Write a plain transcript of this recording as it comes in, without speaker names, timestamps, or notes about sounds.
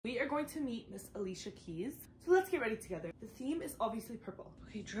going to meet Miss ALCIIA Keys. So let's get ready together. The theme is obviously purple.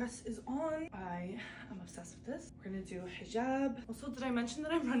 Okay, dress is on. I am obsessed with this. We're gonna do hijab. Also, did I mention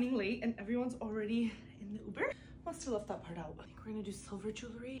that I'm running late and everyone's already in the Uber? Must have left that part out. I think we're gonna do silver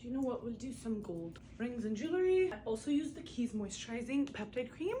jewelry. Do you know what? We'll do some gold rings and jewelry. I also use the Keys moisturizing peptide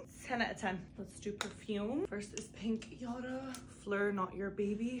cream. 10 out of 10. Let's do perfume. First is Pink Yara Fleur Not Your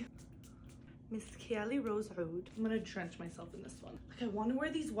Baby. Miss Kelly Rose Oud. I'm gonna drench myself in this one. Like, I want to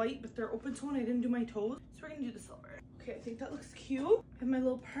wear these white, but they're open toe and I didn't do my toes. So we're gonna do the silver. Okay, I think that looks cute. I have my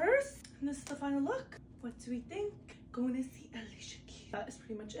little purse and this is the final look. What do we think? Going to see ALCIIA Keys. That is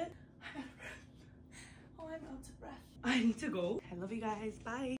pretty much it. I'm out of breath. Oh, I'm out of breath. I need to go. I love you guys. Bye.